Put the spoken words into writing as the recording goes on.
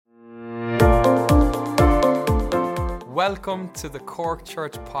welcome to the Cork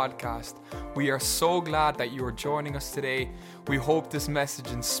Church podcast. We are so glad that you are joining us today. We hope this message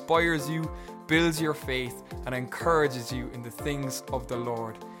inspires you, builds your faith, and encourages you in the things of the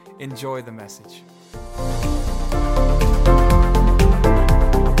Lord. Enjoy the message.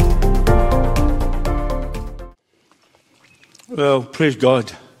 Well, praise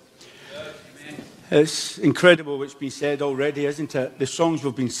God. It's incredible what's been said already, isn't it? The songs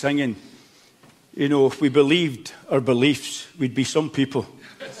we've been singing. You know, if we believed our beliefs, we'd be some people.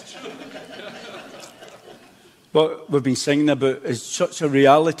 What we've been singing about is such a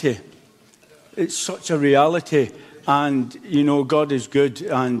reality. It's such a reality. And, you know, God is good.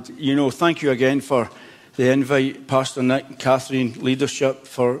 And, you know, thank you again for the invite, Pastor Nick and Catherine, leadership,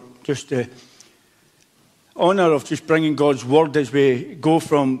 for just the honour of just bringing God's word as we go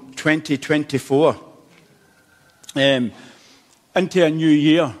from 2024 into a new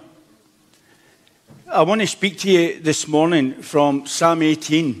year. I want to speak to you this morning from Psalm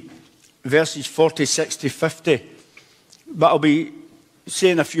 18, verses 46 to 50. But I'll be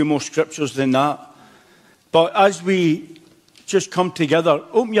saying a few more scriptures than that. But as we just come together,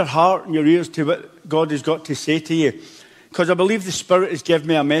 open your heart and your ears to what God has got to say to you. Because I believe the Spirit has given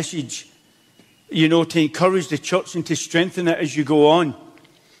me a message, you know, to encourage the church and to strengthen it as you go on.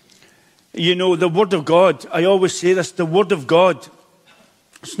 You know, the Word of God, I always say this, the Word of God,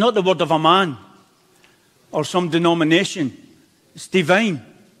 it's not the word of a man or some denomination. It's divine.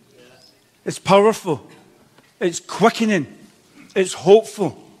 It's powerful. It's quickening. It's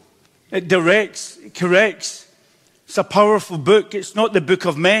hopeful. It directs. It corrects. It's a powerful book. It's not the book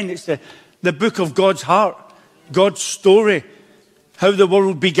of men. It's the book of God's heart. God's story. How the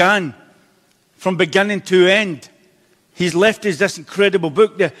world began. From beginning to end. He's left us this incredible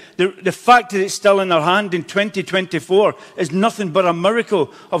book. The fact that it's still in our hand in 2024 is nothing but a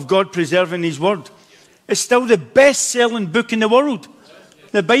miracle of God preserving His word. It's still the best-selling book in the world.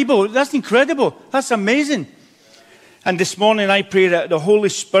 The Bible. That's incredible. That's amazing. And this morning I pray that the Holy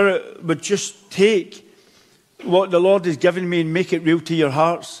Spirit would just take what the Lord has given me and make it real to your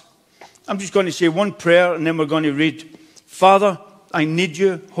hearts. I'm just going to say one prayer and then we're going to read. Father, I need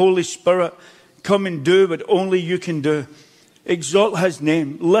you, Holy Spirit. Come and do what only you can do. Exalt His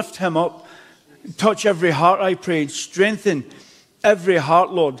name. Lift Him up. Touch every heart, I pray. Strengthen every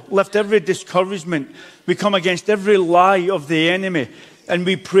heart, Lord. Lift every discouragement. We come against every lie of the enemy. And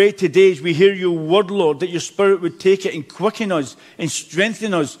we pray today as we hear your word, Lord, that your Spirit would take it and quicken us and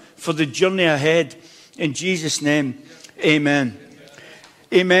strengthen us for the journey ahead. In Jesus' name, amen.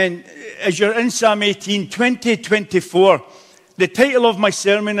 Amen. As you're in Psalm 18, 2024, the title of my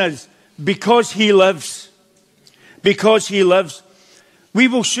sermon is Because He Lives. Because He lives. We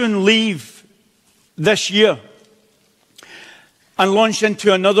will soon leave this year and launch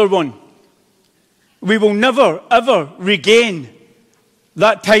into another one. We will never, ever regain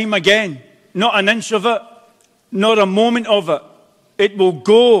that time again. Not an inch of it, not a moment of it. It will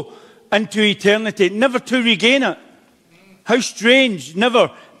go into eternity, never to regain it. How strange,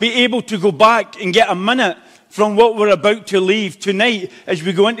 never be able to go back and get a minute from what we're about to leave tonight as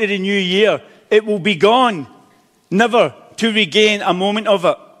we go into the new year. It will be gone, never to regain a moment of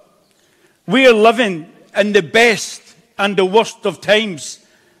it. We are living in the best and the worst of times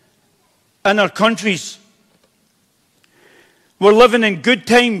in our countries. We're living in good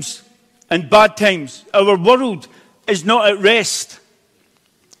times and bad times. Our world is not at rest.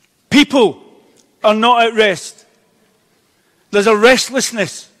 People are not at rest. There's a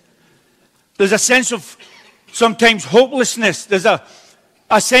restlessness. There's a sense of sometimes hopelessness. There's a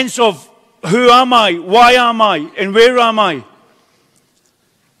sense of who am I, why am I, and where am I?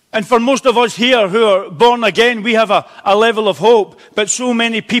 And for most of us here who are born again, we have a level of hope, but so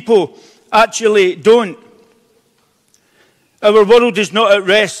many people actually don't. Our world is not at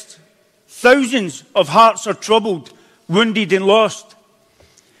rest. Thousands of hearts are troubled, wounded and lost.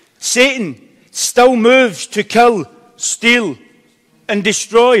 Satan still moves to kill, steal and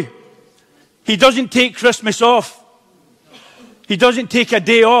destroy. He doesn't take Christmas off. He doesn't take a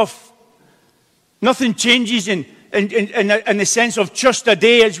day off. Nothing changes in the sense of just a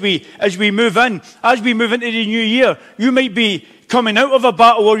day as we move in. As we move into the new year, you might be coming out of a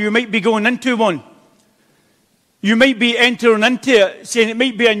battle or you might be going into one. You might be entering into it, saying it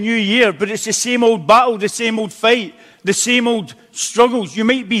might be a new year, but it's the same old battle, the same old fight, the same old struggles. You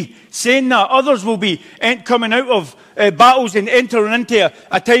might be saying that. Others will be coming out of battles and entering into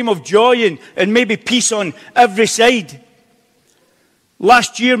a time of joy and maybe peace on every side.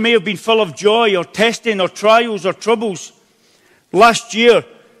 Last year may have been full of joy or testing or trials or troubles. Last year,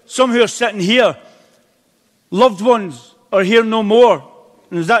 some who are sitting here, loved ones are here no more.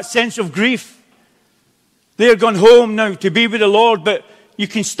 And there's that sense of grief. They're gone home now to be with the Lord, but you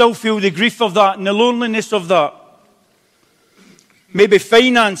can still feel the grief of that and the loneliness of that. Maybe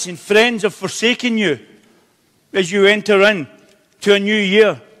finance and friends have forsaken you as you enter in to a new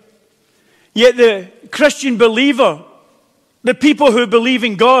year. Yet the Christian believer, the people who believe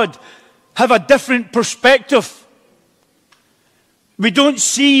in God, have a different perspective. We don't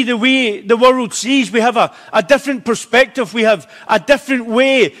see the way the world sees. We have a different perspective. We have a different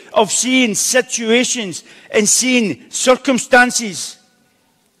way of seeing situations and seeing circumstances.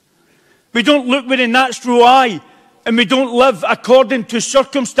 We don't look with a natural eye, and we don't live according to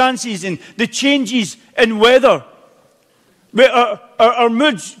circumstances and the changes in weather. Our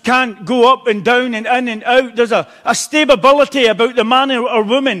moods can't go up and down and in and out. There's a stability about the man or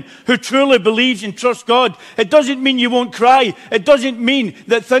woman who truly believes and trusts God. It doesn't mean you won't cry. It doesn't mean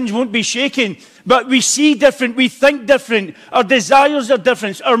that things won't be shaken. But we see different. We think different. Our desires are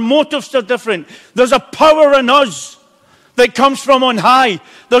different. Our motives are different. There's a power in us that comes from on high.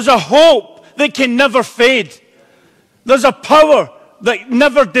 There's a hope that can never fade. There's a power that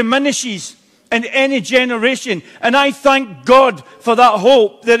never diminishes in any generation. And I thank God for that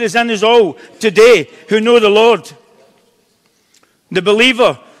hope that is in us all today who know the Lord. The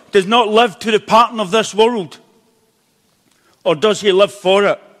believer does not live to the pattern of this world. Or does he live for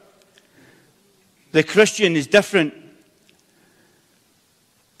it? The Christian is different.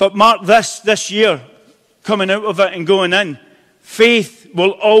 But mark this year, coming out of it and going in, faith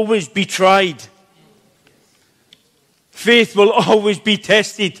will always be tried. Faith will always be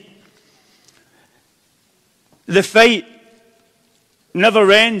tested. The fight never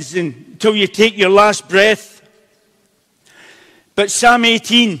ends until you take your last breath. But Psalm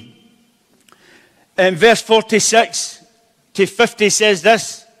 18 and verse 46 to 50 says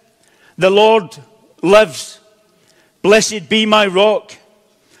this: the Lord lives. Blessed be my rock,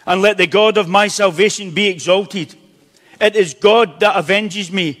 and let the God of my salvation be exalted. It is God that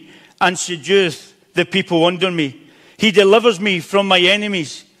avenges me and subdueth the people under me. He delivers me from my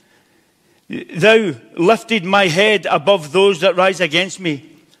enemies. Thou lifted my head above those that rise against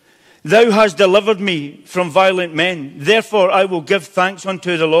me. Thou hast delivered me from violent men. Therefore I will give thanks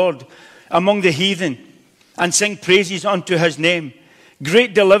unto the Lord among the heathen, and sing praises unto his name.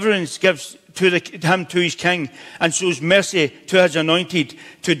 Great deliverance gives him to his king, and shows mercy to his anointed,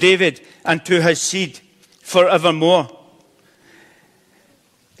 to David and to his seed forevermore.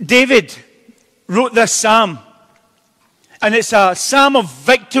 David wrote this psalm, and it's a psalm of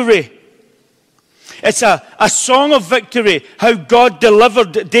victory. It's a song of victory, how God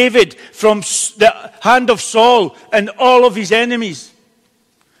delivered David from the hand of Saul and all of his enemies.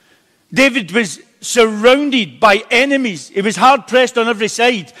 David was surrounded by enemies. He was hard pressed on every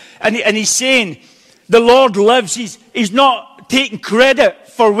side. And he's saying, the Lord lives. He's not taking credit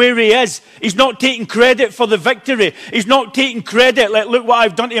for where he is. He's not taking credit for the victory. He's not taking credit, like, look what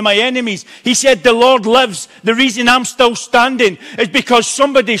I've done to my enemies. He said, the Lord lives. The reason I'm still standing is because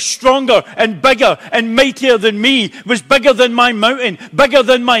somebody stronger and bigger and mightier than me was bigger than my mountain, bigger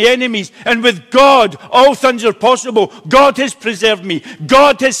than my enemies. And with God, all things are possible. God has preserved me.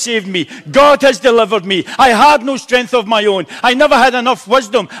 God has saved me. God has delivered me. I had no strength of my own. I never had enough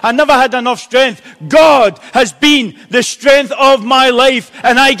wisdom. I never had enough strength. God has been the strength of my life,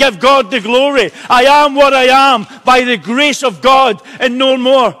 and I give God the glory. I am what I am by the grace of God and no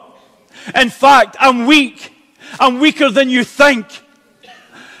more. In fact, I'm weak. I'm weaker than you think.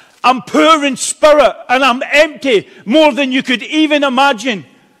 I'm poor in spirit and I'm empty more than you could even imagine.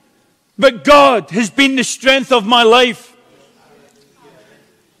 But God has been the strength of my life.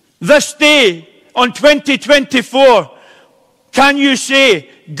 This day, on 2024, can you say,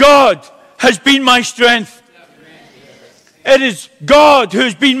 God has been my strength? It is God who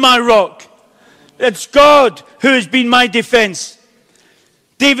has been my rock. It's God who has been my defense.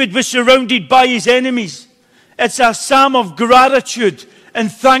 David was surrounded by his enemies. It's a psalm of gratitude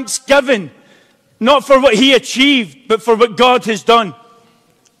and thanksgiving, not for what he achieved, but for what God has done.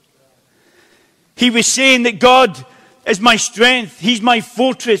 He was saying that God is my strength. He's my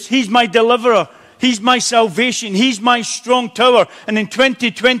fortress. He's my deliverer. He's my salvation. He's my strong tower. And in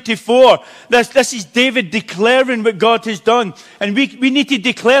 2024, this is David declaring what God has done. And we need to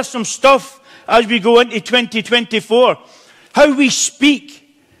declare some stuff as we go into 2024. How we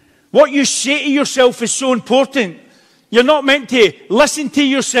speak, what you say to yourself is so important. You're not meant to listen to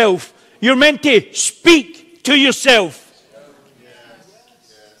yourself. You're meant to speak to yourself.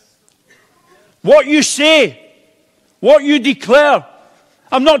 What you say, what you declare.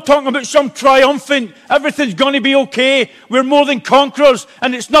 I'm not talking about some triumphant, everything's going to be okay, we're more than conquerors,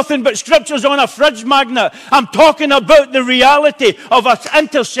 and it's nothing but scriptures on a fridge magnet. I'm talking about the reality of an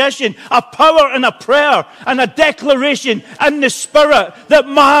intercession, a power and a prayer, and a declaration in the Spirit that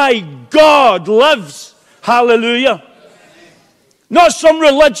my God lives. Hallelujah. Not some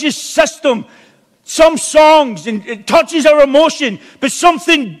religious system, some songs, and it touches our emotion, but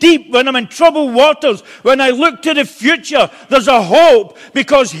something deep when I'm in troubled waters. When I look to the future, there's a hope,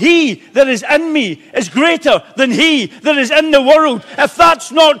 because he that is in me is greater than he that is in the world. If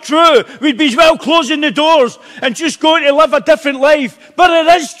that's not true, we'd be well closing the doors and just going to live a different life. But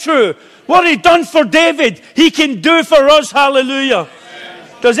it is true. What he done for David, he can do for us. Hallelujah.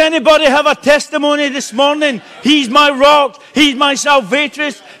 Does anybody have a testimony this morning? He's my rock. He's my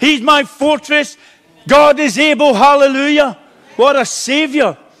salvatress. He's my fortress. God is able. Hallelujah. What a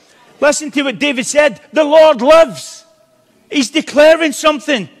Savior. Listen to what David said. The Lord lives. He's declaring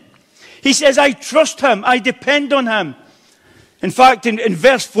something. He says, I trust him. I depend on him. In fact, in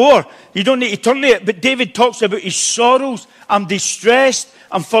verse 4, you don't need to turn to it, but David talks about his sorrows. I'm distressed.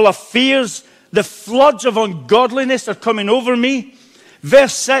 I'm full of fears. The floods of ungodliness are coming over me.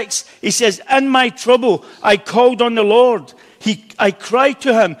 Verse 6, he says, in my trouble, I called on the Lord. I cried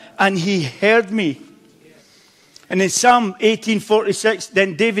to him, and he heard me. And in Psalm 18:46,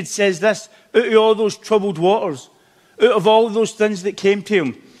 then David says this, out of all those troubled waters, out of all those things that came to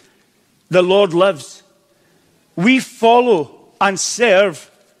him, the Lord lives. We follow and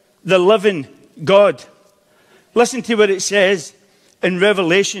serve the living God. Listen to what it says in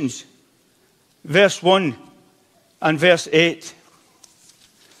Revelations, verse 1 and verse 8.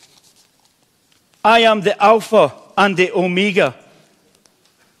 I am the Alpha and the Omega,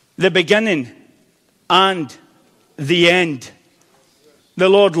 the beginning and the end. The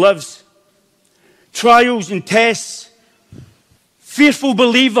Lord lives. Trials and tests, fearful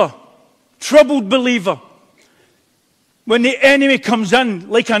believer, troubled believer. When the enemy comes in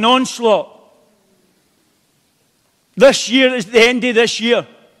like an onslaught, this year is the end of this year.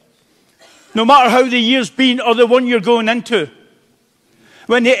 No matter how the year's been or the one you're going into.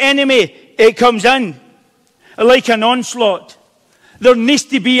 When the enemy comes in like an onslaught, there needs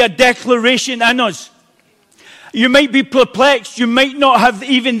to be a declaration in us. You might be perplexed. You might not have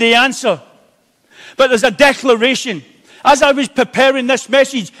even the answer. But there's a declaration. As I was preparing this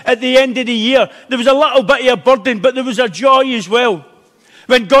message at the end of the year, there was a little bit of a burden, but there was a joy as well.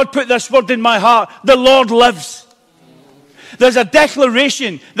 When God put this word in my heart, the Lord lives. There's a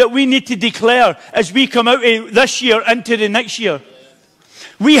declaration that we need to declare as we come out of this year into the next year.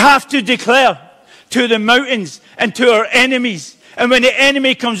 We have to declare to the mountains and to our enemies. And when the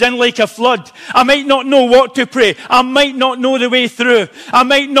enemy comes in like a flood, I might not know what to pray. I might not know the way through. I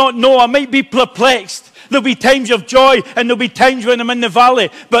might not know. I might be perplexed. There'll be times of joy and there'll be times when I'm in the valley.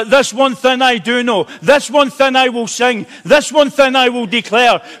 But this one thing I do know. This one thing I will sing. This one thing I will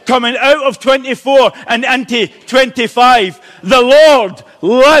declare. Coming out of 24 and into 25. The Lord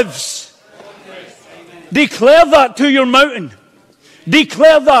lives. Declare that to your mountain.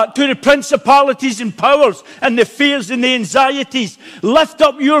 Declare that to the principalities and powers and the fears and the anxieties. Lift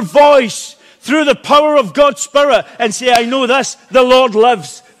up your voice through the power of God's Spirit and say, I know this, the Lord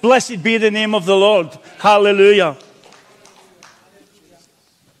lives. Blessed be the name of the Lord. Hallelujah.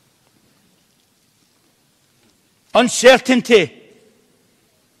 Uncertainty.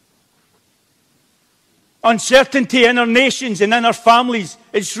 Uncertainty in our nations and in our families.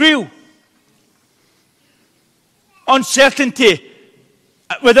 It's real. Uncertainty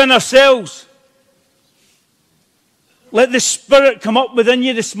within ourselves. Let the Spirit come up within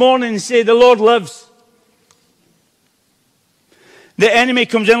you this morning and say, the Lord lives. The enemy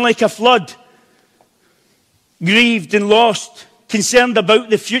comes in like a flood, grieved and lost, concerned about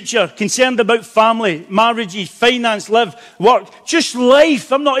the future, concerned about family, marriages, finance, live, work, just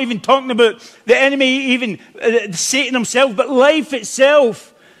life. I'm not even talking about the enemy, even Satan himself, but life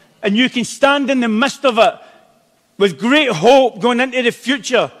itself. And you can stand in the midst of it with great hope going into the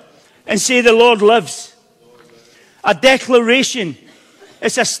future and say the Lord lives. A declaration.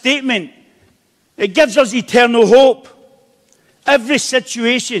 It's a statement. It gives us eternal hope. Every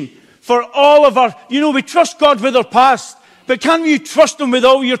situation, for all of our, we trust God with our past, but can you trust Him with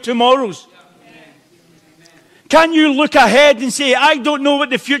all your tomorrows? Can you look ahead and say, I don't know what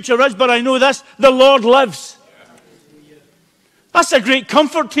the future is, but I know this, the Lord lives. That's a great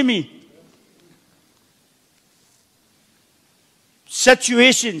comfort to me.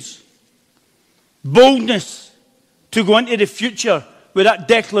 Situations, boldness to go into the future with that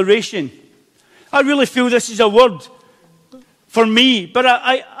declaration. I really feel this is a word for me, but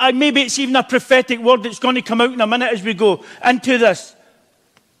I maybe it's even a prophetic word that's going to come out in a minute as we go into this.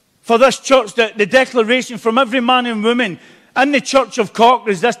 for this church, that the declaration from every man and woman in the church of Cork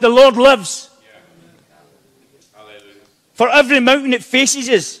is this: the Lord lives. For every mountain it faces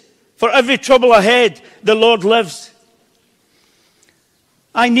us, for every trouble ahead, the Lord lives.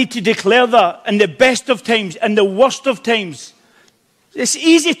 I need to declare that in the best of times, in the worst of times. It's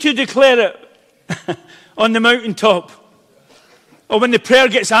easy to declare it on the mountaintop, or when the prayer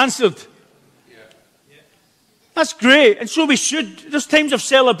gets answered. That's great, and so we should. There's times of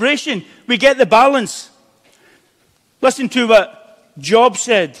celebration. We get the balance. Listen to what Job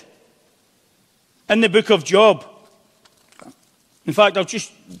said in the book of Job. In fact, I'll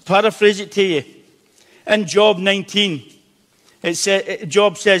just paraphrase it to you. In Job 19,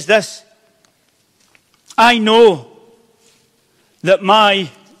 Job says this: I know that my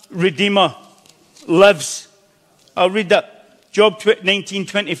Redeemer lives. I'll read that. Job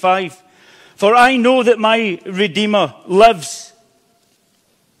 19:25. For I know that my Redeemer lives,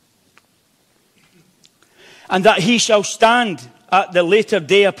 and that he shall stand at the later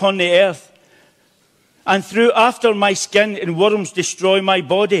day upon the earth. And through after my skin and worms destroy my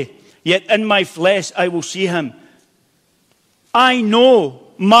body, yet in my flesh I will see him. I know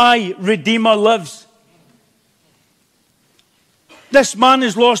my Redeemer lives. This man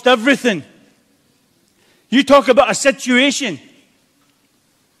has lost everything. You talk about a situation.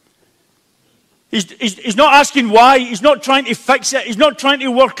 He's not asking why. He's not trying to fix it. He's not trying to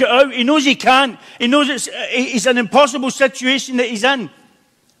work it out. He knows he can't. He knows it's an impossible situation that he's in.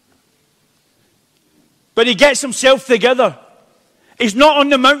 But he gets himself together. He's not on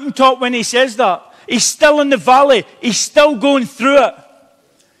the mountaintop when he says that. He's still in the valley. He's still going through it.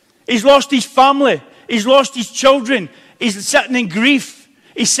 He's lost his family. He's lost his children. He's sitting in grief.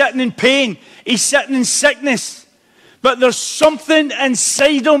 He's sitting in pain. He's sitting in sickness. But there's something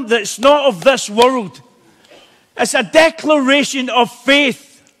inside him that's not of this world. It's a declaration of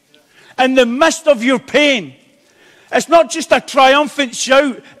faith in the midst of your pain. It's not just a triumphant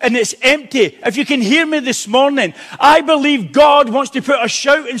shout and it's empty. If you can hear me this morning, I believe God wants to put a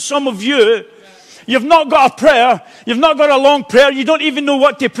shout in some of you. You've not got a prayer. You've not got a long prayer. You don't even know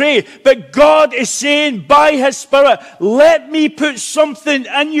what to pray. But God is saying by His Spirit, let me put something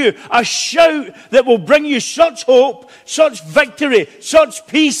in you. A shout that will bring you such hope, such victory, such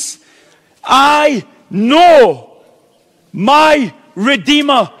peace. I know my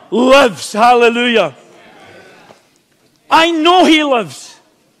Redeemer lives. Hallelujah. I know He lives.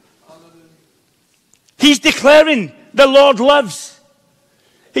 He's declaring the Lord lives.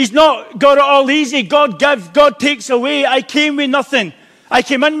 He's not got it all easy. God gives, God takes away. I came with nothing. I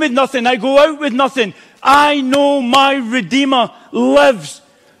came in with nothing. I go out with nothing. I know my Redeemer lives.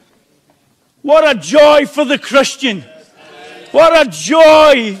 What a joy for the Christian. What a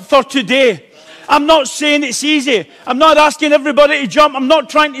joy for today. I'm not saying it's easy. I'm not asking everybody to jump. I'm not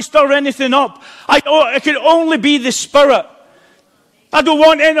trying to stir anything up. It can only be the Spirit. I don't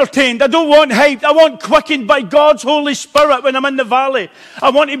want entertained. I don't want hyped. I want quickened by God's Holy Spirit when I'm in the valley.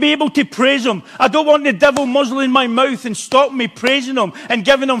 I want to be able to praise Him. I don't want the devil muzzling my mouth and stopping me praising Him and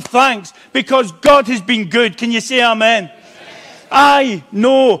giving Him thanks because God has been good. Can you say amen? I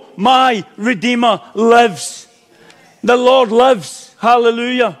know my Redeemer lives. The Lord lives.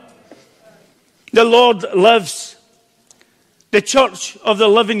 Hallelujah. The Lord lives. The church of the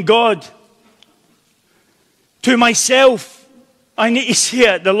living God. To myself, I need to say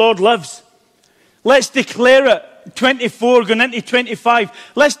it, the Lord lives. Let's declare it. 24 going into 25.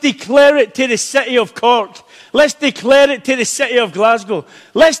 Let's declare it to the city of Cork. Let's declare it to the city of Glasgow.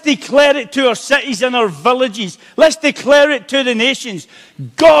 Let's declare it to our cities and our villages. Let's declare it to the nations.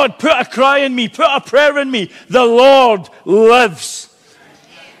 God, put a cry in me, put a prayer in me. The Lord lives.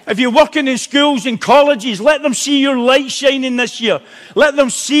 If you're working in schools and colleges, let them see your light shining this year. Let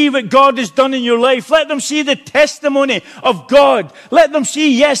them see what God has done in your life. Let them see the testimony of God. Let them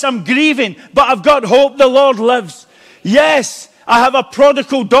see, yes, I'm grieving, but I've got hope. The Lord lives. Yes, I have a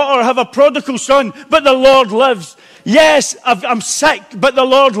prodigal daughter, I have a prodigal son, but the Lord lives. Yes, I'm sick, but the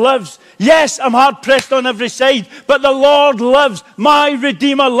Lord lives. Yes, I'm hard pressed on every side, but the Lord lives. My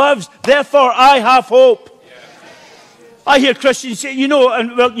Redeemer lives. Therefore, I have hope. I hear Christians say,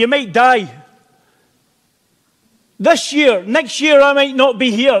 well, you might die. This year, next year, I might not be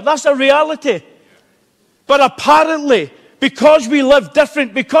here. That's a reality. But apparently, because we live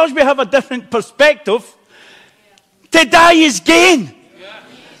different, because we have a different perspective, to die is gain.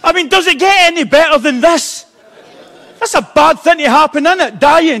 I mean, does it get any better than this? That's a bad thing to happen, isn't it?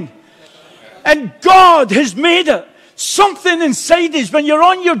 Dying. And God has made it. Something inside us, when you're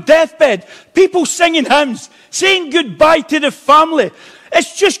on your deathbed, people singing hymns, saying goodbye to the family.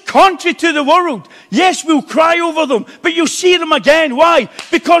 It's just contrary to the world. Yes, we'll cry over them, but you'll see them again. Why?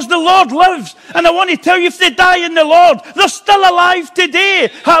 Because the Lord lives. And I want to tell you, if they die in the Lord, they're still alive today.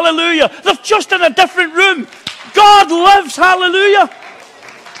 Hallelujah. They're just in a different room. God lives. Hallelujah.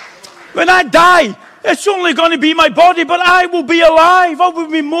 When I die, it's only going to be my body, but I will be alive. I will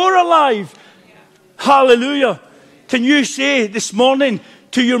be more alive. Hallelujah. Can you say this morning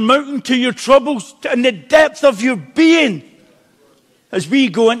to your mountain, to your troubles, in the depth of your being, as we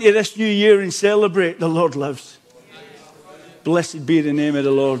go into this new year and celebrate, the Lord lives. Blessed be the name of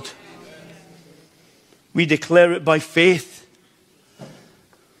the Lord. We declare it by faith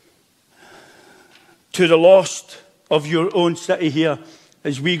to the lost of your own city here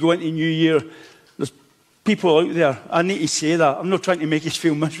as we go into New Year. There's people out there. I need to say that. I'm not trying to make us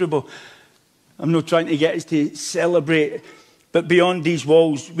feel miserable. I'm not trying to get us to celebrate. But beyond these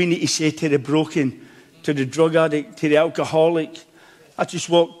walls, we need to say to the broken, to the drug addict, to the alcoholic. I just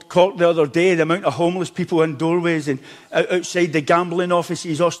walked Cork the other day, the amount of homeless people in doorways and outside the gambling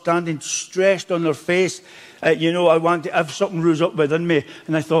offices, all standing stressed on their face. I want to have something rose up within me.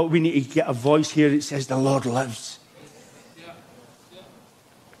 And I thought, we need to get a voice here that says, the Lord lives.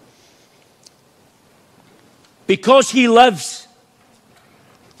 Because he lives,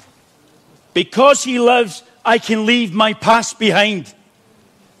 I can leave my past behind.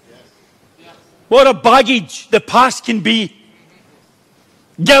 What a baggage the past can be.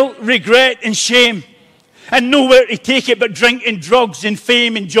 Guilt, regret, and shame. And nowhere to take it but drink and drugs and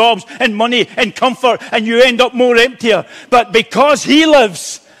fame and jobs and money and comfort. And you end up more emptier. But because he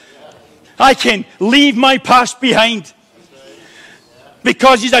lives, I can leave my past behind.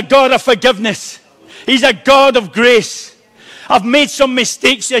 Because he's a God of forgiveness. He's a God of grace. I've made some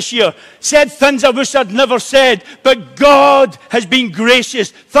mistakes this year. Said things I wish I'd never said. But God has been gracious.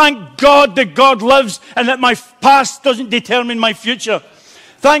 Thank God that God lives and that my past doesn't determine my future.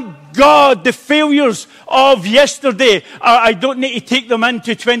 Thank God the failures of yesterday, I don't need to take them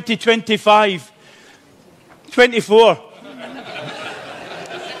into 2025. 24.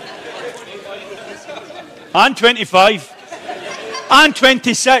 And 25. And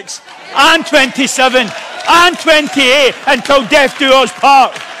 26. And 27. And 28. Until death do us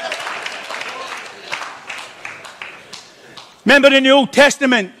part. Remember in the Old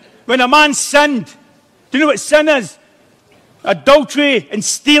Testament, when a man sinned, do you know what sin is? Adultery and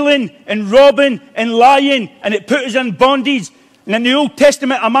stealing and robbing and lying, and it put us in bondage. And in the Old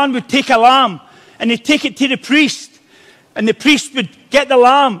Testament, a man would take a lamb and he'd take it to the priest, and the priest would get the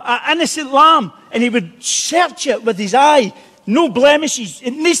lamb, an innocent lamb, and he would search it with his eye, no blemishes,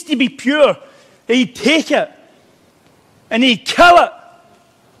 it needs to be pure. He'd take it and he'd kill it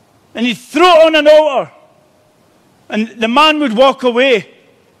and he'd throw it on an altar, and the man would walk away.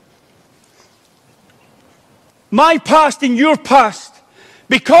 My past and your past,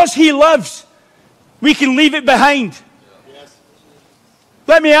 because he lives, we can leave it behind. Yes.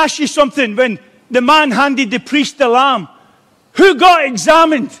 Let me ask you something. When the man handed the priest the lamb, who got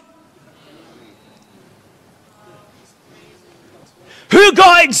examined? Who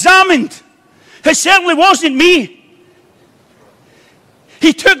got examined? It certainly wasn't me.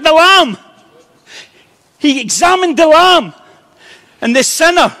 He took the lamb. He examined the lamb. And the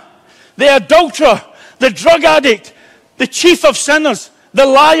sinner, the adulterer, the drug addict, the chief of sinners, the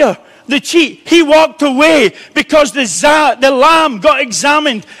liar, the cheat, he walked away because the lamb got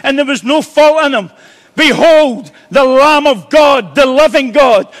examined and there was no fault in him. Behold, the Lamb of God, the living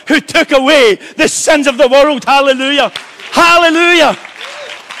God, who took away the sins of the world. Hallelujah. Hallelujah.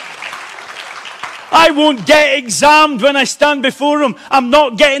 I won't get examined when I stand before him. I'm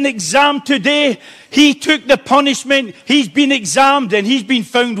not getting examined today. He took the punishment. He's been examined and he's been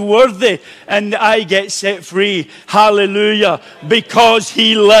found worthy. And I get set free. Hallelujah. Because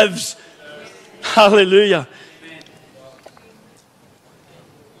he lives. Hallelujah.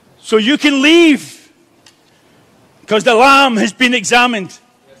 So you can leave because the Lamb has been examined.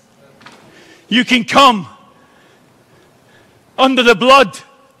 You can come under the blood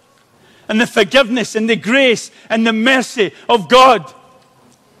and the forgiveness and the grace and the mercy of God.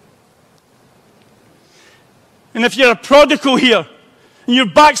 And if you're a prodigal here, and you're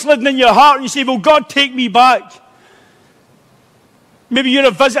backslidden in your heart, and you say, well, God, take me back. Maybe you're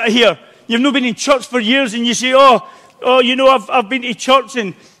a visitor here. You've not been in church for years, and you say, I've been to church,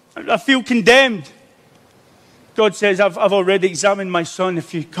 and I feel condemned. God says, I've already examined my son.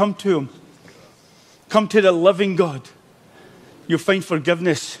 If you come to him, come to the living God, you'll find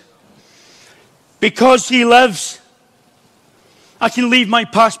forgiveness. Because he lives, I can leave my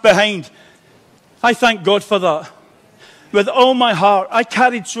past behind. I thank God for that. With all my heart, I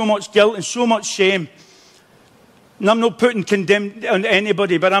carried so much guilt and so much shame. And I'm not putting condemned on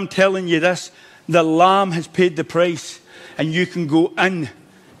anybody, but I'm telling you this. The Lamb has paid the price. And you can go in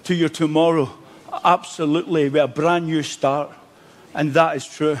to your tomorrow absolutely with a brand new start. And that is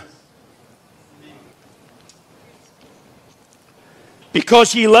true.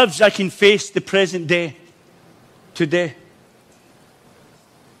 Because he lives, I can face the present day, today.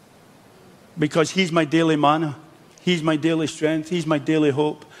 Because he's my daily manna. He's my daily strength. He's my daily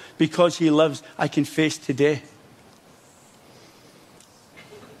hope. Because he lives, I can face today.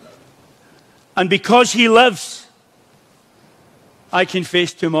 And because he lives, I can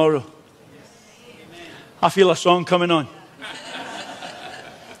face tomorrow. I feel a song coming on.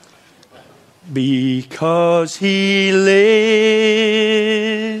 Because he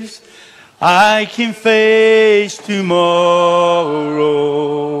lives, I can face tomorrow.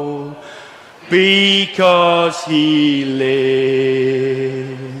 Because he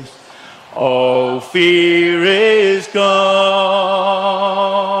lives, all fear is gone.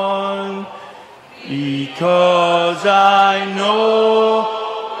 Because I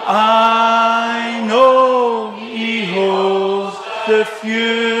know he holds the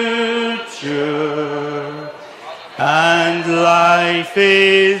future, and life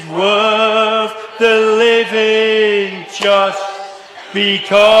is worth the living just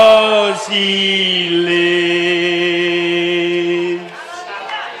because he lives.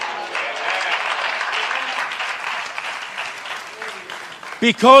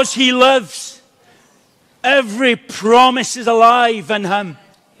 Because he lives, every promise is alive in him.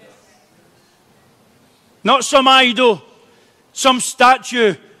 Not some idol, some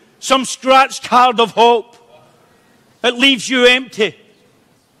statue, some scratched card of hope. It leaves you empty.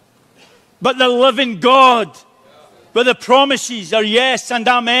 But the living God, where the promises are yes and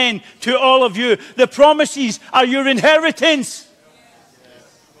amen to all of you. The promises are your inheritance.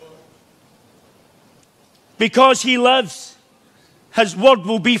 Because he lives, his word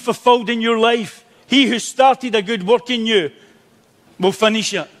will be fulfilled in your life. He who started a good work in you will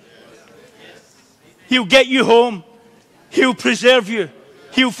finish it. He'll get you home. He'll preserve you.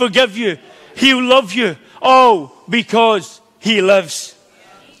 He'll forgive you. He'll love you. All because he lives.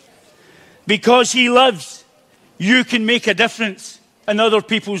 Because he lives, you can make a difference in other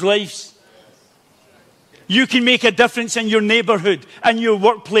people's lives. You can make a difference in your neighborhood, in your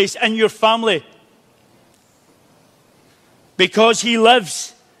workplace, in your family. Because he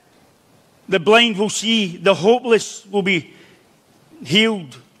lives, the blind will see, the hopeless will be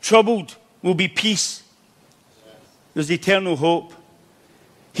healed, troubled will be peace. There's eternal hope.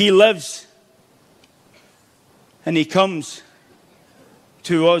 He lives, and he comes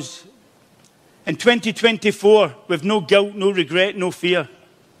to us. In 2024, with no guilt, no regret, no fear,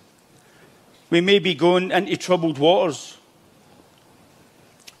 we may be going into troubled waters.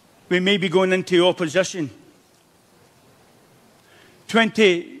 We may be going into opposition.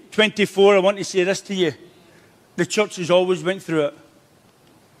 2024, I want to say this to you. The church has always went through it.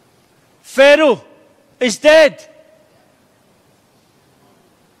 Pharaoh is dead.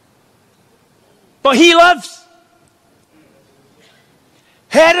 But he lives.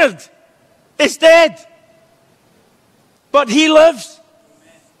 Herod is dead. But he lives.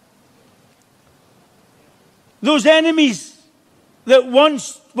 Those enemies that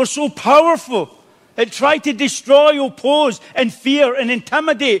once were so powerful, that tried to destroy, oppose, and fear and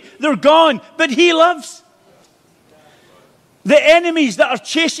intimidate, they're gone. But he lives. The enemies that are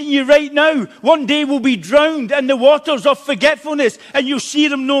chasing you right now, one day will be drowned in the waters of forgetfulness, and you'll see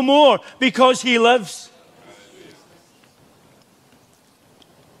them no more because he lives.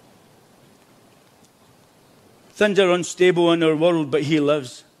 Things are unstable in our world, but he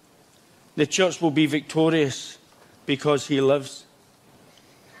lives. The church will be victorious because he lives.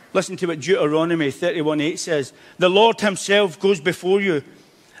 Listen to what Deuteronomy 31:8 says. The Lord himself goes before you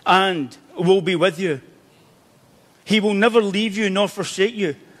and will be with you. He will never leave you nor forsake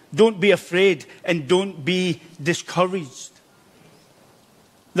you. Don't be afraid and don't be discouraged.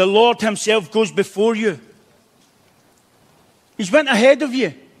 The Lord himself goes before you. He's went ahead of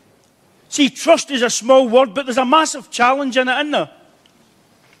you. See, trust is a small word, but there's a massive challenge in it, isn't there?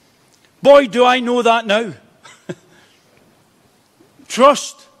 Boy, do I know that now.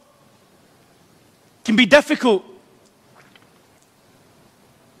 Trust can be difficult.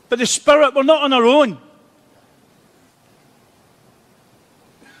 But the Spirit, we're not on our own.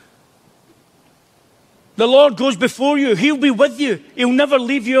 The Lord goes before you. He'll be with you. He'll never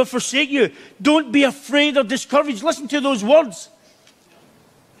leave you or forsake you. Don't be afraid or discouraged. Listen to those words.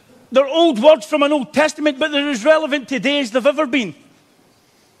 They're old words from an Old Testament, but they're as relevant today as they've ever been.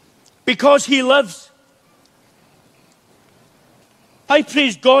 Because he lives. I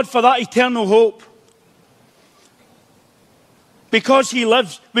praise God for that eternal hope. because he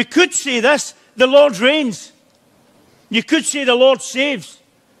lives. We could say this, the Lord reigns. You could say the Lord saves.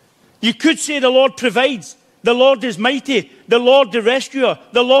 You could say the Lord provides. The Lord is mighty. The Lord the rescuer.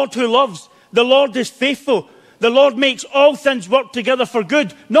 The Lord who loves. The Lord is faithful. The Lord makes all things work together for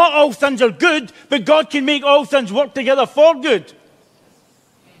good. Not all things are good, but God can make all things work together for good.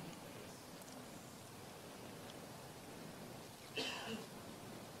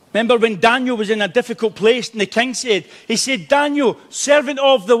 Remember when Daniel was in a difficult place and the king said, he said, Daniel, servant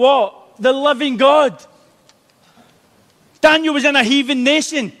of the what? The living God. Daniel was in a heathen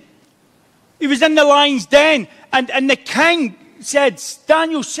nation. He was in the lion's den. And the king said,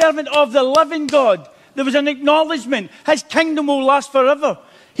 Daniel, servant of the living God. There was an acknowledgement. His kingdom will last forever.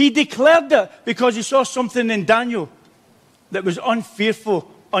 He declared it because he saw something in Daniel that was unfearful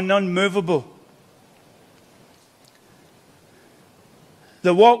and unmovable.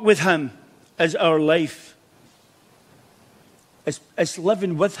 The walk with him is our life. It's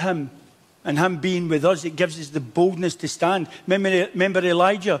living with him and him being with us. It gives us the boldness to stand. Remember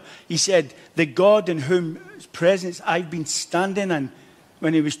Elijah? He said, the God in whose presence I've been standing in,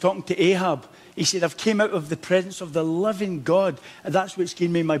 when he was talking to Ahab. He said, I've came out of the presence of the living God. And that's what's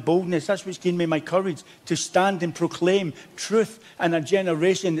given me my boldness. That's what's given me my courage to stand and proclaim truth in a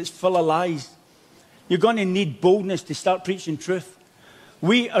generation that's full of lies. You're going to need boldness to start preaching truth.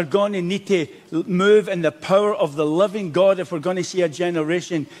 We are going to need to move in the power of the living God if we're going to see a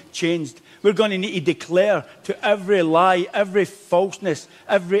generation changed. We're going to need to declare to every lie, every falseness,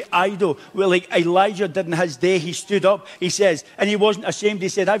 every idol. Well, like Elijah did in his day, he stood up, he says, and he wasn't ashamed. He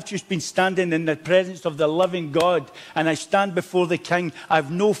said, I've just been standing in the presence of the living God, and I stand before the king. I have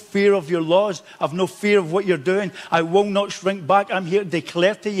no fear of your laws. I have no fear of what you're doing. I will not shrink back. I'm here to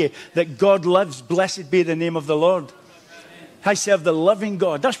declare to you that God lives. Blessed be the name of the Lord. I serve the living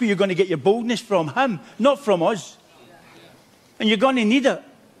God. That's where you're going to get your boldness from, him, not from us. And you're going to need it.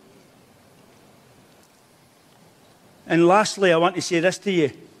 And lastly, I want to say this to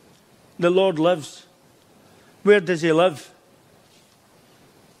you. The Lord lives. Where does he live?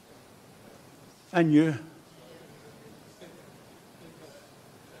 In you.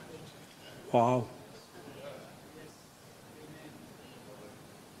 Wow.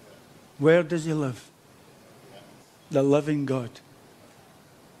 Where does he live? The living God.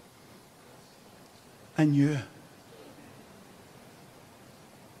 And you.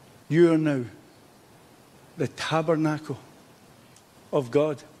 You are now the tabernacle of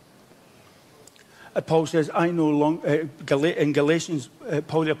God. Paul says, I no longer, in Galatians,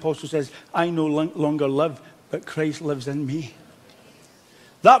 Paul the Apostle says, I no longer live, but Christ lives in me.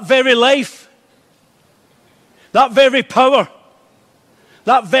 That very life, that very power,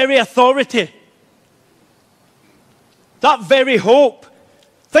 that very authority, that very hope.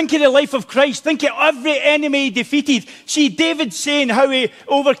 Think of the life of Christ. Think of every enemy he defeated. See, David saying how he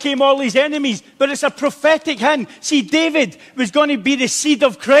overcame all his enemies, but it's a prophetic hint. See, David was going to be the seed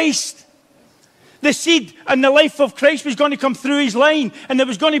of Christ. The seed and the life of Christ was going to come through his line, and there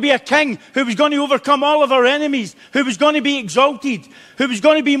was going to be a king who was going to overcome all of our enemies, who was going to be exalted, who was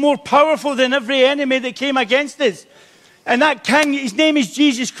going to be more powerful than every enemy that came against us. And that king, his name is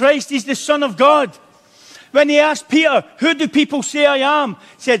Jesus Christ. He's the Son of God. When he asked Peter, who do people say I am?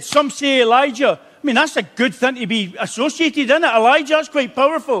 He said, some say Elijah. I mean, that's a good thing to be associated, isn't it? Elijah, that's quite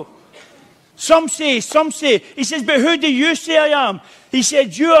powerful. Some say. He says, but who do you say I am? He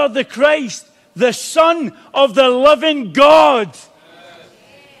said, you are the Christ, the Son of the living God.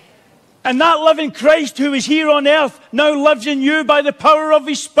 And that living Christ who is here on earth now lives in you by the power of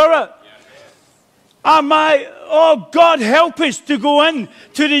his Spirit. Oh, God, help us to go in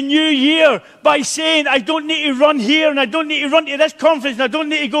to the new year by saying, I don't need to run here, and I don't need to run to this conference, and I don't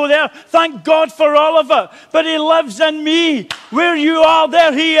need to go there. Thank God for all of it. But he lives in me. Where you are,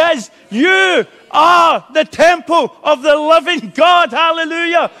 there he is. You are the temple of the living God.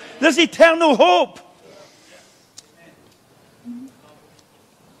 Hallelujah. There's eternal hope.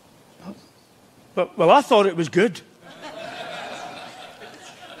 Well, I thought it was good.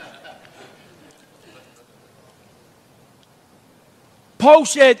 Paul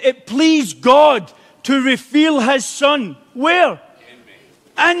said it pleased God to reveal his Son. Where?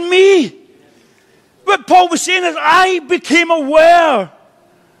 In me. What Paul was saying is, I became aware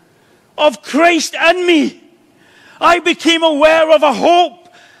of Christ in me. I became aware of a hope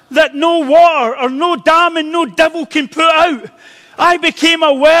that no water or no dam and no devil can put out. I became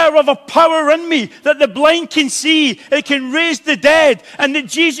aware of a power in me that the blind can see, it can raise the dead, and that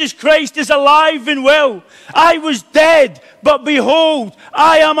Jesus Christ is alive and well. I was dead, but behold,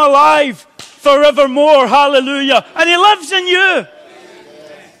 I am alive forevermore. Hallelujah. And he lives in you.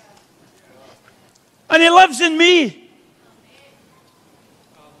 And he lives in me.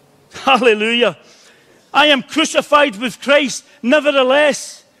 Hallelujah. I am crucified with Christ.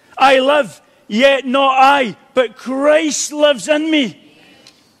 Nevertheless, I live, yet not I, but Christ lives in me.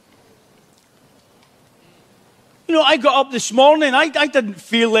 You know, I got up this morning. I didn't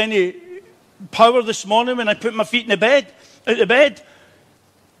feel any power this morning when I put my feet out of bed.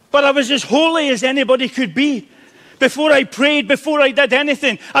 But I was as holy as anybody could be. Before I prayed, before I did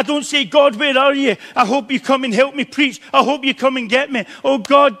anything, I don't say, God, where are you? I hope you come and help me preach. I hope you come and get me. Oh,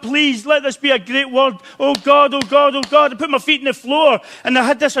 God, please, let this be a great word. Oh, God, oh, God, oh, God. I put my feet on the floor, and I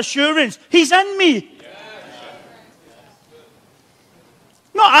had this assurance. He's in me.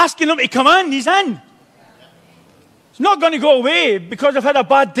 Not asking him to come in. He's in. He's not going to go away because I've had a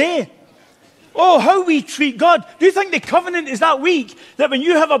bad day. Oh, how we treat God. Do you think the covenant is that weak that when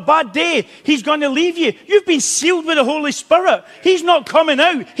you have a bad day, he's going to leave you? You've been sealed with the Holy Spirit. He's not coming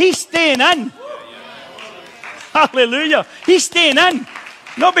out. He's staying in. Hallelujah. He's staying in.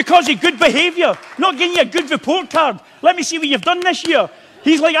 Not because of good behavior. Not getting you a good report card. Let me see what you've done this year.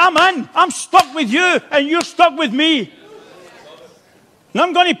 He's like, I'm in. I'm stuck with you and you're stuck with me. And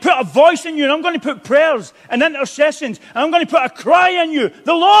I'm going to put a voice in you, and I'm going to put prayers and intercessions, and I'm going to put a cry in you.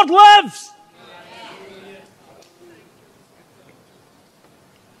 The Lord lives.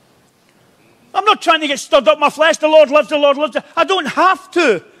 I'm not trying to get stirred up my flesh. The Lord lives, the Lord lives. I don't have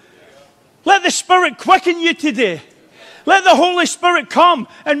to. Let the Spirit quicken you today. Let the Holy Spirit come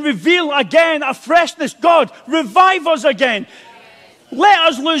and reveal again a freshness. God, revive us again. Let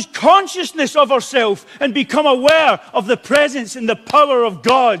us lose consciousness of ourselves and become aware of the presence and the power of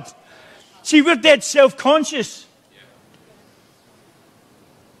God. See, we're dead self-conscious.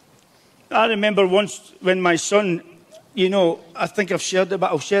 I remember once when my son, you know, I think I've shared it,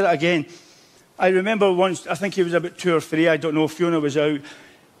 but I'll share it again. I remember once, I think he was about 2 or 3, I don't know, Fiona was out.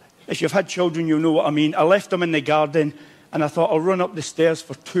 If you've had children, you'll know what I mean. I left them in the garden, and I thought, I'll run up the stairs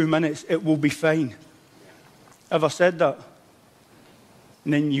for 2 minutes, it will be fine. Ever said that?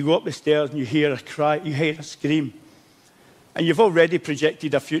 And then you go up the stairs and you hear a cry, you hear a scream. And you've already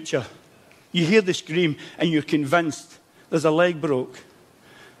projected a future. You hear the scream and you're convinced there's a leg broke.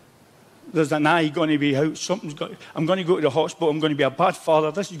 There's an eye going to be out. I'm going to go to the hospital. I'm going to be a bad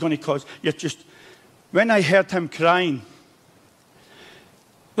father. This is going to cause... When I heard him crying,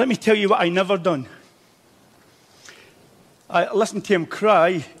 let me tell you what I never done. I listened to him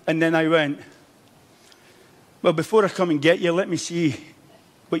cry, and then I went, well, before I come and get you, let me see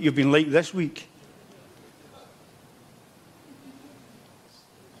what you've been like this week.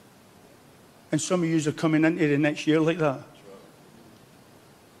 And some of you are coming into the next year like that.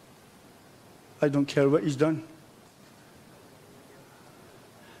 I don't care what he's done.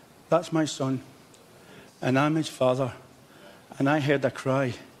 That's my son. And I'm his father. And I heard a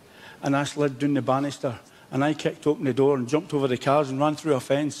cry. And I slid down the banister. And I kicked open the door and jumped over the cars and ran through a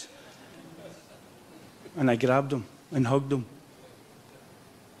fence. And I grabbed him and hugged him.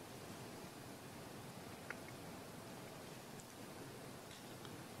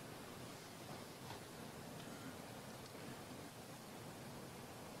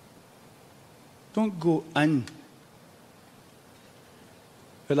 Don't go in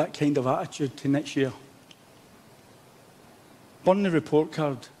with that kind of attitude to next year. Burn the report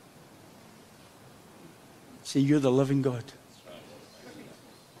card. Say, you're the living God.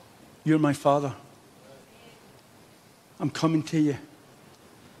 You're my Father. I'm coming to you.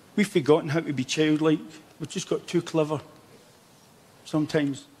 We've forgotten how to be childlike. We've just got too clever.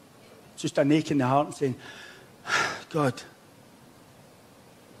 Sometimes it's just an ache in the heart and saying, God,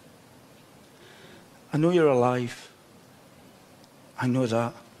 I know you're alive. I know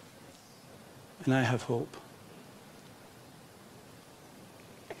that. And I have hope.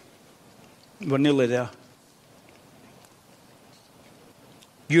 We're nearly there.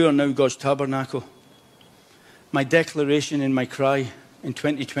 You are now God's tabernacle. My declaration and my cry in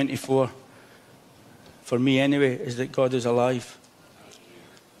 2024, for me anyway, is that God is alive.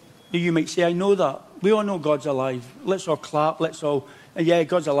 You might say, I know that. We all know God's alive. Let's all clap. Let's all, yeah,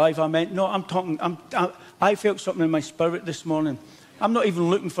 God's alive. I felt something in my spirit this morning. I'm not even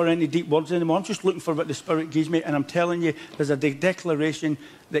looking for any deep words anymore. I'm just looking for what the Spirit gives me. And I'm telling you, there's a declaration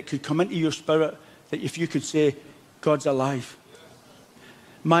that could come into your spirit that if you could say, God's alive.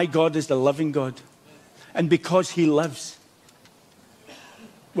 My God is the living God. And because he lives,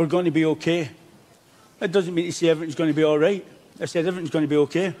 we're going to be okay. It doesn't mean to say everything's going to be all right. I said everything's going to be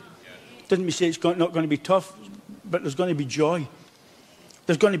okay. It doesn't mean to say it's not going to be tough, but there's going to be joy.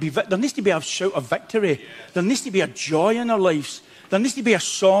 There needs to be a shout of victory. There needs to be a joy in our lives. There needs to be a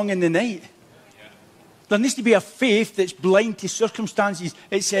song in the night. There needs to be a faith that's blind to circumstances.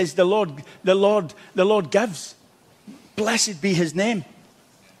 It says the Lord gives. Blessed be his name.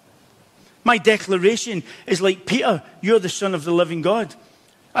 My declaration is like Peter, you're the Son of the living God.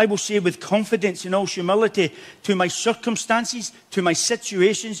 I will say with confidence and all humility to my circumstances, to my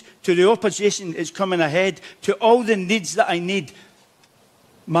situations, to the opposition that's coming ahead, to all the needs that I need,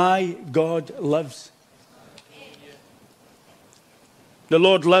 my God lives. The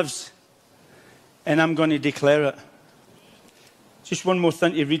Lord lives, and I'm going to declare it. Just one more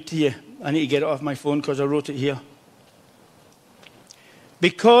thing to read to you. I need to get it off my phone because I wrote it here.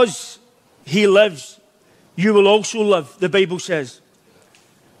 Because he lives, you will also live, the Bible says.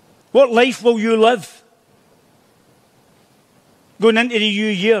 What life will you live going into the new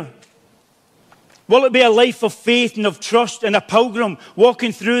year? Will it be a life of faith and of trust and a pilgrim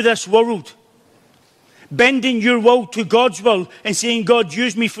walking through this world? Bending your will to God's will and saying, God,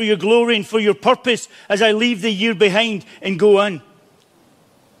 use me for your glory and for your purpose as I leave the year behind and go in.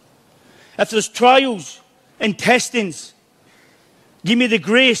 If there's trials and testings, give me the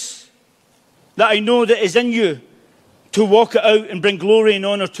grace that I know that is in you to walk it out and bring glory and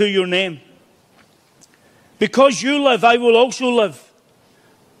honor to your name. Because you live, I will also live.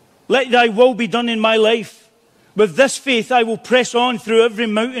 Let thy will be done in my life. With this faith, I will press on through every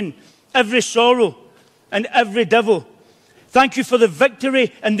mountain, every sorrow, and every devil. Thank you for the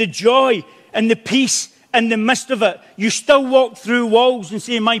victory and the joy and the peace in the midst of it. You still walk through walls and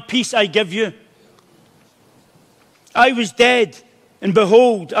say, my peace I give you. I was dead, and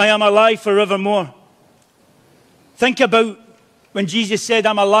behold, I am alive forevermore. Think about when Jesus said,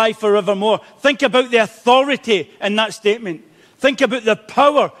 I'm alive forevermore. Think about the authority in that statement. Think about the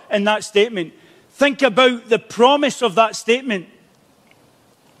power in that statement. Think about the promise of that statement.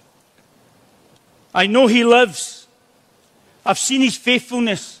 I know he lives. I've seen his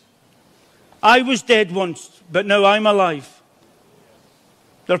faithfulness. I was dead once, but now I'm alive.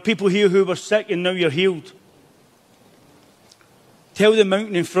 There are people here who were sick and now you're healed. Tell the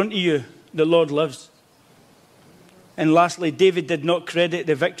mountain in front of you, the Lord lives. And lastly, David did not credit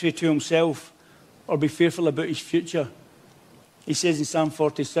the victory to himself or be fearful about his future. He says in Psalm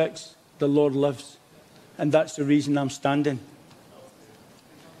 46, the Lord lives. And that's the reason I'm standing.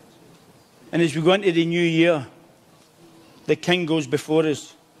 And as we go into the new year, the King goes before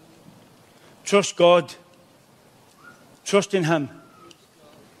us. Trust God. Trust in him.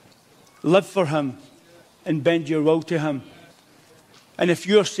 Live for him. And bend your will to him. And if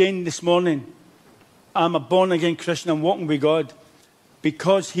you're saying this morning, I'm a born-again Christian, I'm walking with God,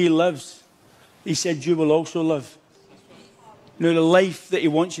 because he lives, he said you will also live. Now the life that he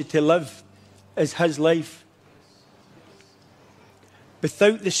wants you to live is his life.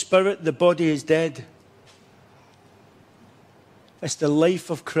 Without the Spirit, the body is dead. It's the life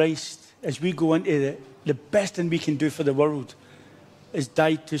of Christ. As we go into it, the best thing we can do for the world is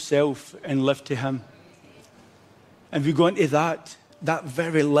die to self and live to him. And we go into that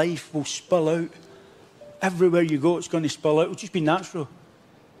very life will spill out. Everywhere you go, it's going to spill out. It'll just be natural.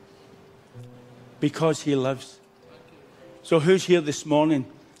 Because he lives. So who's here this morning?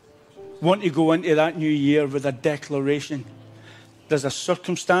 Want to go into that new year with a declaration? There's a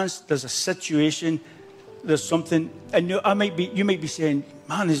circumstance, there's a situation, there's something. And you might be saying,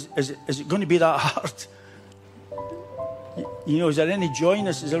 man, is it going to be that hard? You know, is there any joy in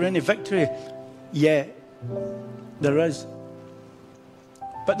this? Is there any victory? Yeah, there is.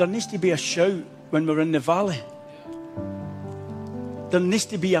 But there needs to be a shout when we're in the valley. There needs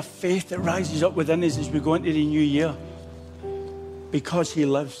to be a faith that rises up within us as we go into the new year. Because he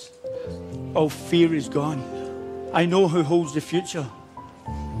lives. All fear is gone. I know who holds the future.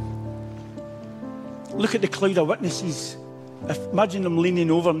 Look at the cloud of witnesses. Imagine them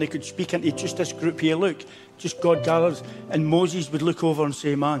leaning over and they could speak into just this group here. Look, just God gathers. And Moses would look over and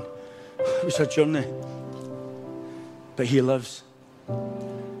say, man, it was a journey. But he lives.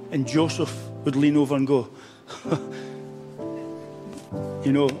 And Joseph would lean over and go,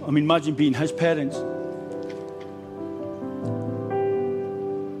 you know, I mean, imagine being his parents.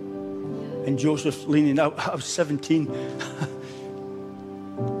 And Joseph leaning out. I was 17.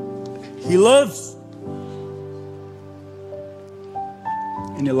 He lives.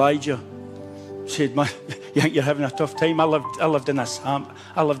 And Elijah said, man, you think you're having a tough time? I lived in a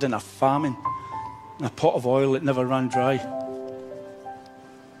famine. In a pot of oil that never ran dry.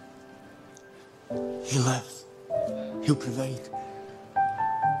 He lives. He'll provide.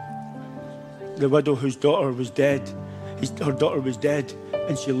 The widow whose daughter was dead, her daughter was dead,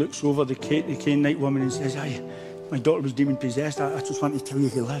 and she looks over the Canaanite woman and says, my daughter was demon possessed. I just want to tell you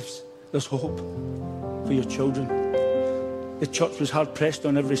he lives. There's hope for your children. The church was hard pressed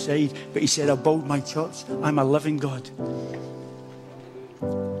on every side, but he said, I'll build my church. I'm a living God.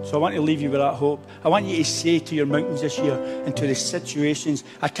 So I want to leave you with that hope. I want you to say to your mountains this year and to the situations,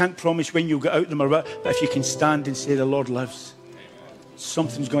 I can't promise when you'll get out of them or what, but if you can stand and say the Lord lives,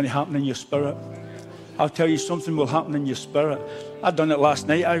 something's going to happen in your spirit. I'll tell you, something will happen in your spirit. I done it last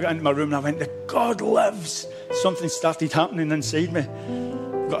night. I got into my room and I went, God lives. Something started happening inside me.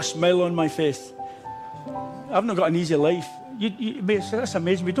 Got a smile on my face. I've not got an easy life. That's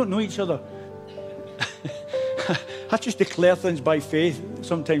amazing. We don't know each other. I just declare things by faith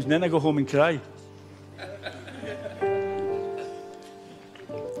sometimes, and then I go home and cry.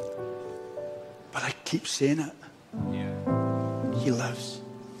 But I keep saying it. He lives.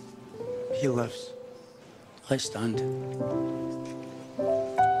 He lives. Let's stand.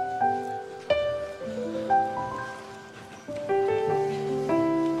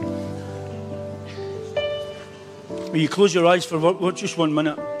 Will you close your eyes for just 1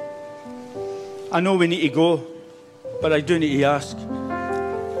 minute? I know we need to go, but I do need to ask.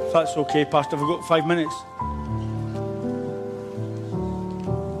 If that's okay, Pastor, have we got 5 minutes?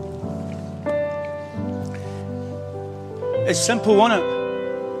 It's simple, isn't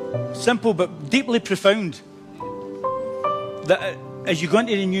it? Simple, but deeply profound. That as you go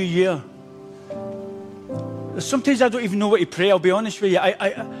into the new year, sometimes I don't even know what to pray, I'll be honest with you.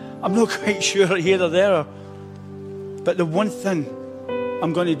 I'm not quite sure here or there. But the one thing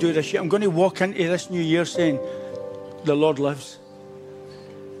I'm going to do this year, I'm going to walk into this new year saying, the Lord lives.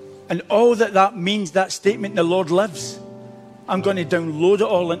 And all that means, that statement, the Lord lives, I'm going to download it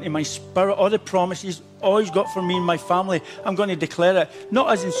all into my spirit, all the promises, all He's got for me and my family. I'm going to declare it,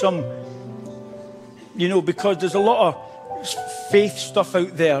 not as in some, because there's a lot of faith stuff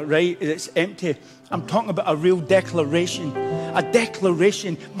out there, right? It's empty. I'm talking about a real declaration. A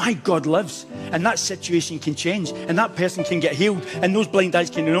declaration, my God lives. And that situation can change. And that person can get healed. And those blind eyes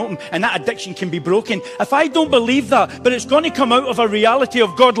can open. And that addiction can be broken. If I don't believe that, but it's going to come out of a reality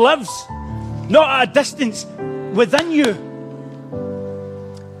of God lives. Not at a distance, within you.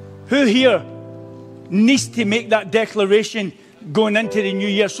 Who here needs to make that declaration going into the new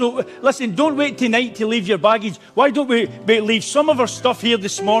year? So listen, don't wait tonight to leave your baggage. Why don't we leave some of our stuff here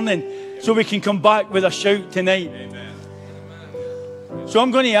this morning so we can come back with a shout tonight? Amen. So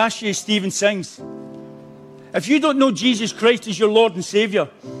I'm going to ask you, Stephen sings, if you don't know Jesus Christ as your Lord and Saviour,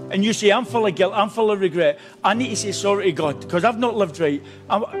 and you say, I'm full of guilt, I'm full of regret, I need to say sorry to God because I've not lived right.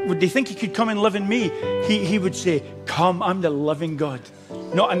 Would they think He could come and live in me? He would say, come, I'm the living God.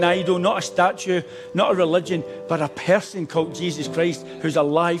 Not an idol, not a statue, not a religion, but a person called Jesus Christ who's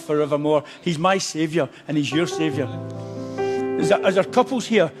alive forevermore. He's my Saviour and He's your Saviour. Is there couples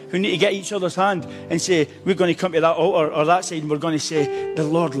here who need to get each other's hand and say, we're going to come to that altar or that side and we're going to say, the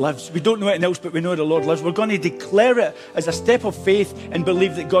Lord lives. We don't know anything else, but we know the Lord lives. We're going to declare it as a step of faith and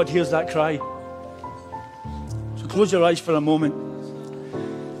believe that God hears that cry. So close your eyes for a moment.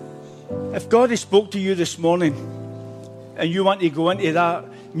 If God has spoke to you this morning and you want to go into that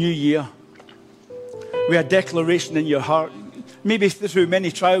new year with a declaration in your heart, maybe through many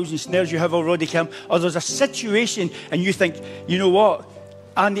trials and snares you have already come, or there's a situation and you think, you know what,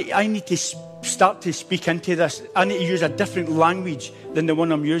 I need to start to speak into this. I need to use a different language than the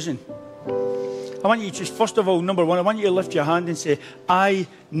one I'm using. I want you to just, first of all, number one, I want you to lift your hand and say, I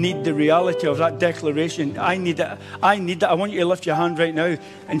need the reality of that declaration. I need it. I need that. I want you to lift your hand right now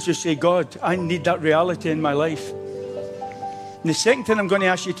and just say, God, I need that reality in my life. And the second thing I'm going to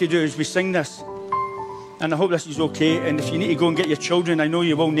ask you to do is we sing this. And I hope this is okay. And if you need to go and get your children, I know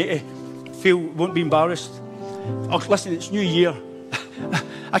you will need to. Won't be embarrassed. Oh, listen, it's New Year.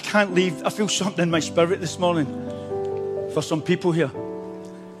 I can't leave. I feel something in my spirit this morning for some people here.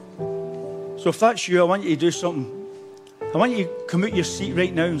 So if that's you, I want you to do something. I want you to come out your seat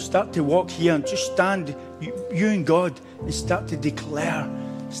right now and start to walk here and just stand, you and God, and start to declare.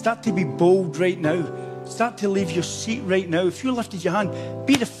 Start to be bold right now. Start to leave your seat right now. If you lifted your hand,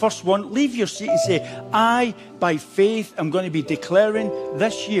 be the first one. Leave your seat and say, I, by faith, am going to be declaring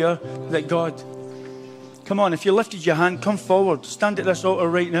this year that God. Come on, if you lifted your hand, come forward. Stand at this altar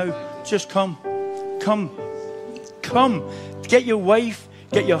right now. Just come. Come. Come. Get your wife,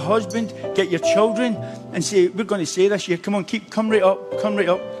 get your husband, get your children, and say, we're going to say this year. Come on, come right up,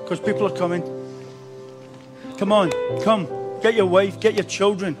 because people are coming. Come on, come. Get your wife, get your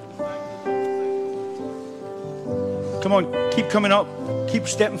children. Come on, keep coming up. Keep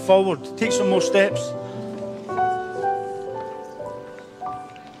stepping forward. Take some more steps.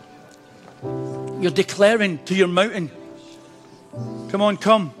 You're declaring to your mountain. Come on,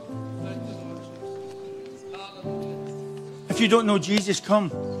 come. If you don't know Jesus,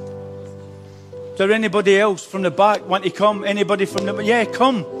 come. Is there anybody else from the back want to come? Anybody from the... Yeah,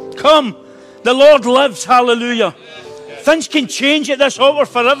 come. Come. The Lord lives. Hallelujah. Things can change at this altar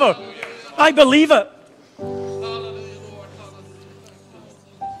forever. I believe it.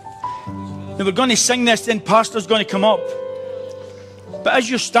 Now we're going to sing this, then Pastor's going to come up. But as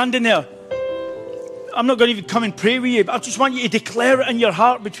you're standing there, I'm not going to even come and pray with you, but I just want you to declare it in your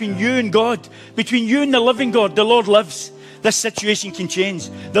heart between you and God, between you and the living God. The Lord lives. This situation can change.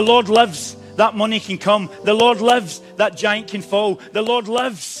 The Lord lives. That money can come. The Lord lives. That giant can fall. The Lord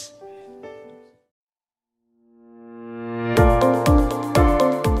lives.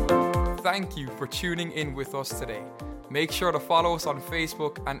 Thank you for tuning in with us today. Make sure to follow us on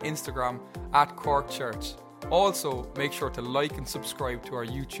Facebook and Instagram at Cork Church. Also, make sure to like and subscribe to our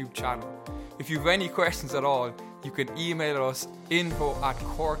YouTube channel. If you have any questions at all, you can email us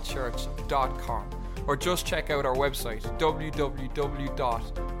info@corkchurch.com or just check out our website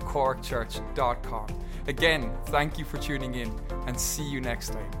www.corkchurch.com. Again, thank you for tuning in and see you next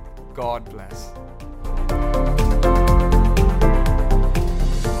time. God bless.